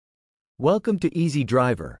Welcome to Easy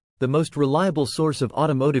Driver, the most reliable source of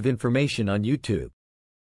automotive information on YouTube.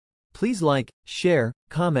 Please like, share,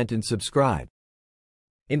 comment and subscribe.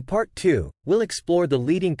 In Part 2, we'll explore the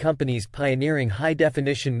leading companies pioneering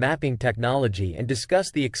high-definition mapping technology and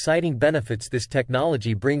discuss the exciting benefits this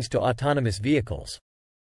technology brings to autonomous vehicles.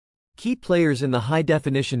 Key players in the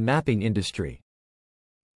high-definition mapping industry.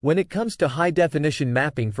 When it comes to high-definition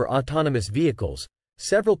mapping for autonomous vehicles,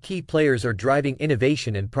 several key players are driving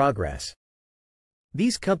innovation and progress.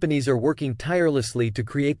 These companies are working tirelessly to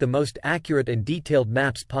create the most accurate and detailed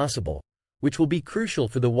maps possible, which will be crucial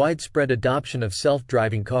for the widespread adoption of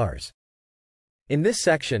self-driving cars. In this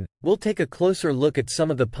section, we'll take a closer look at some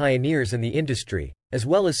of the pioneers in the industry, as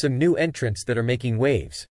well as some new entrants that are making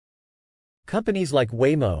waves. Companies like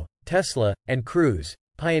Waymo, Tesla, and Cruise,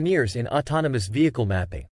 pioneers in autonomous vehicle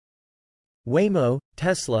mapping. Waymo,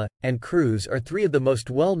 Tesla, and Cruise are three of the most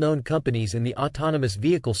well-known companies in the autonomous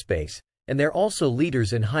vehicle space, and they're also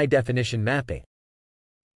leaders in high-definition mapping.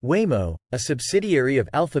 Waymo, a subsidiary of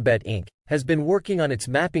Alphabet Inc., has been working on its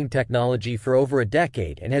mapping technology for over a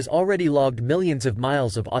decade and has already logged millions of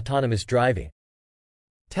miles of autonomous driving.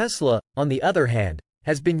 Tesla, on the other hand,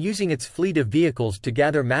 has been using its fleet of vehicles to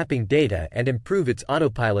gather mapping data and improve its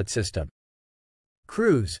autopilot system.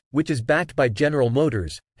 Cruise, which is backed by General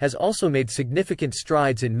Motors, has also made significant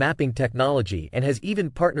strides in mapping technology and has even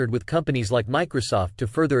partnered with companies like Microsoft to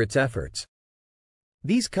further its efforts.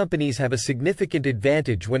 These companies have a significant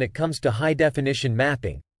advantage when it comes to high-definition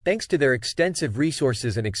mapping, thanks to their extensive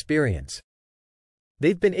resources and experience.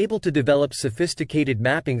 They've been able to develop sophisticated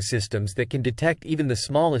mapping systems that can detect even the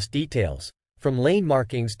smallest details, from lane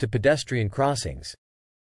markings to pedestrian crossings.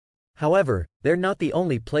 However, they're not the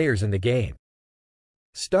only players in the game.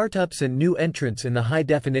 Startups and new entrants in the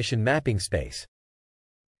high-definition mapping space.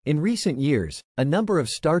 In recent years, a number of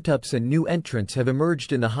startups and new entrants have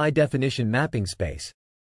emerged in the high-definition mapping space.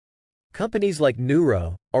 Companies like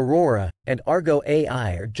Nuro, Aurora, and Argo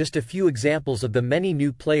AI are just a few examples of the many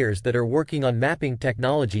new players that are working on mapping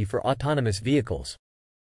technology for autonomous vehicles.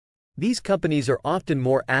 These companies are often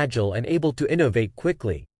more agile and able to innovate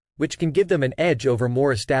quickly, which can give them an edge over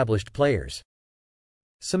more established players.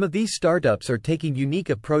 Some of these startups are taking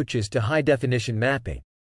unique approaches to high-definition mapping.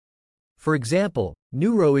 For example,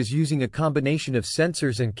 Nuro is using a combination of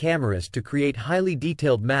sensors and cameras to create highly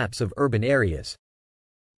detailed maps of urban areas.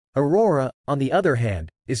 Aurora, on the other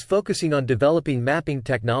hand, is focusing on developing mapping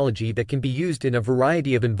technology that can be used in a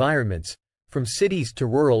variety of environments, from cities to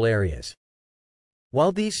rural areas.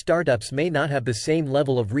 While these startups may not have the same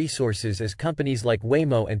level of resources as companies like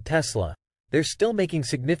Waymo and Tesla, they're still making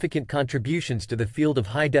significant contributions to the field of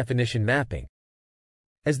high-definition mapping.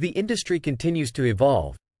 As the industry continues to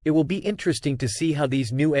evolve, it will be interesting to see how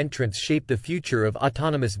these new entrants shape the future of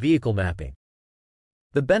autonomous vehicle mapping.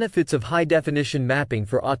 The benefits of high-definition mapping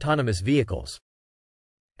for autonomous vehicles.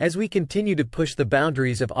 As we continue to push the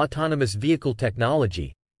boundaries of autonomous vehicle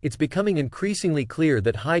technology, it's becoming increasingly clear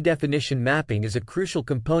that high-definition mapping is a crucial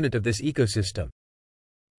component of this ecosystem.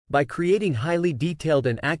 By creating highly detailed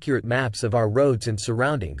and accurate maps of our roads and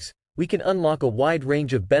surroundings, we can unlock a wide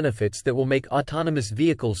range of benefits that will make autonomous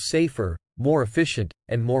vehicles safer, more efficient,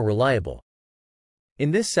 and more reliable.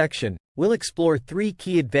 In this section, we'll explore three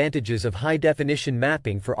key advantages of high-definition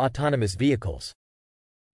mapping for autonomous vehicles.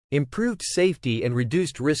 Improved safety and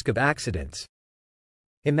reduced risk of accidents.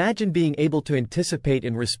 Imagine being able to anticipate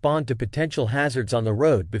and respond to potential hazards on the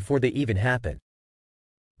road before they even happen.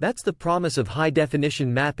 That's the promise of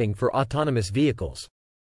high-definition mapping for autonomous vehicles.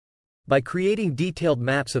 By creating detailed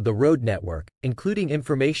maps of the road network, including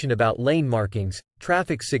information about lane markings,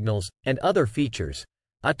 traffic signals, and other features,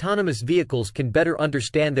 autonomous vehicles can better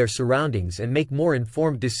understand their surroundings and make more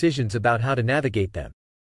informed decisions about how to navigate them.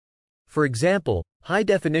 For example,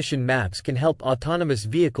 high-definition maps can help autonomous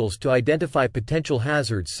vehicles to identify potential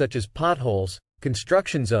hazards such as potholes,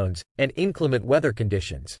 construction zones, and inclement weather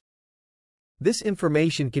conditions. This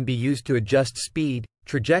information can be used to adjust speed,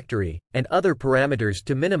 trajectory, and other parameters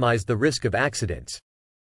to minimize the risk of accidents.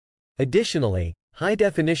 Additionally,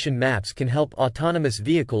 high-definition maps can help autonomous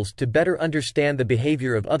vehicles to better understand the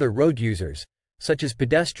behavior of other road users, such as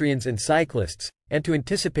pedestrians and cyclists, and to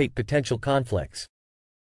anticipate potential conflicts.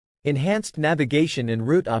 Enhanced navigation and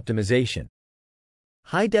route optimization.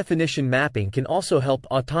 High-definition mapping can also help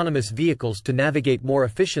autonomous vehicles to navigate more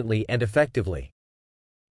efficiently and effectively.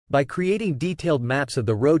 By creating detailed maps of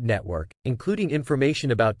the road network, including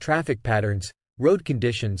information about traffic patterns, road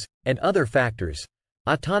conditions, and other factors,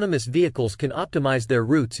 autonomous vehicles can optimize their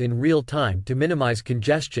routes in real time to minimize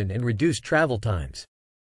congestion and reduce travel times.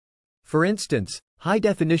 For instance,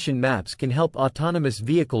 high-definition maps can help autonomous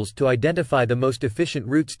vehicles to identify the most efficient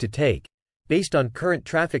routes to take, based on current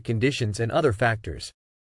traffic conditions and other factors.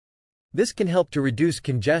 This can help to reduce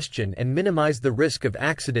congestion and minimize the risk of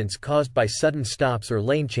accidents caused by sudden stops or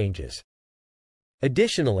lane changes.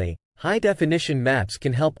 Additionally, high-definition maps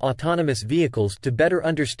can help autonomous vehicles to better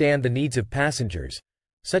understand the needs of passengers,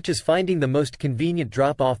 such as finding the most convenient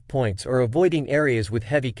drop-off points or avoiding areas with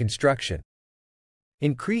heavy construction.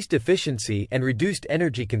 Increased efficiency and reduced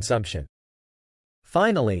energy consumption.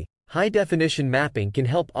 Finally, high-definition mapping can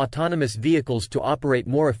help autonomous vehicles to operate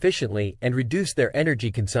more efficiently and reduce their energy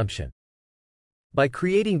consumption. By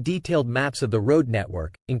creating detailed maps of the road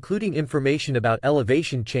network, including information about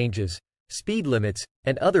elevation changes, speed limits,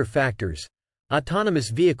 and other factors, autonomous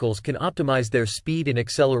vehicles can optimize their speed and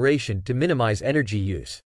acceleration to minimize energy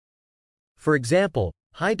use. For example,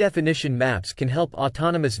 high-definition maps can help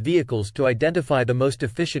autonomous vehicles to identify the most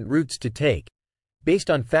efficient routes to take,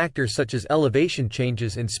 based on factors such as elevation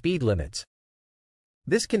changes and speed limits.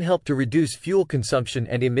 This can help to reduce fuel consumption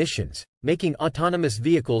and emissions, making autonomous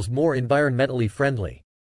vehicles more environmentally friendly.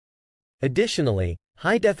 Additionally,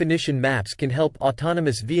 high-definition maps can help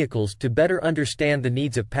autonomous vehicles to better understand the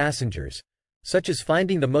needs of passengers, such as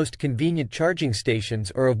finding the most convenient charging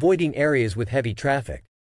stations or avoiding areas with heavy traffic.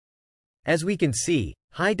 As we can see,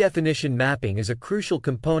 high-definition mapping is a crucial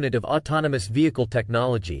component of autonomous vehicle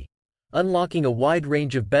technology, unlocking a wide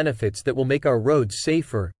range of benefits that will make our roads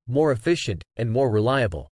safer, more efficient, and more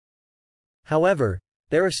reliable. However,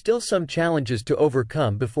 there are still some challenges to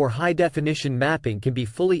overcome before high-definition mapping can be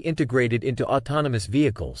fully integrated into autonomous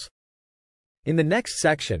vehicles. In the next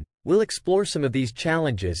section, we'll explore some of these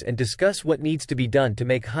challenges and discuss what needs to be done to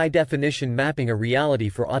make high-definition mapping a reality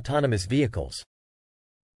for autonomous vehicles.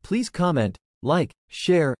 Please comment, like,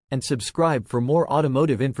 share, and subscribe for more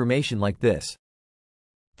automotive information like this.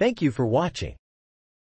 Thank you for watching.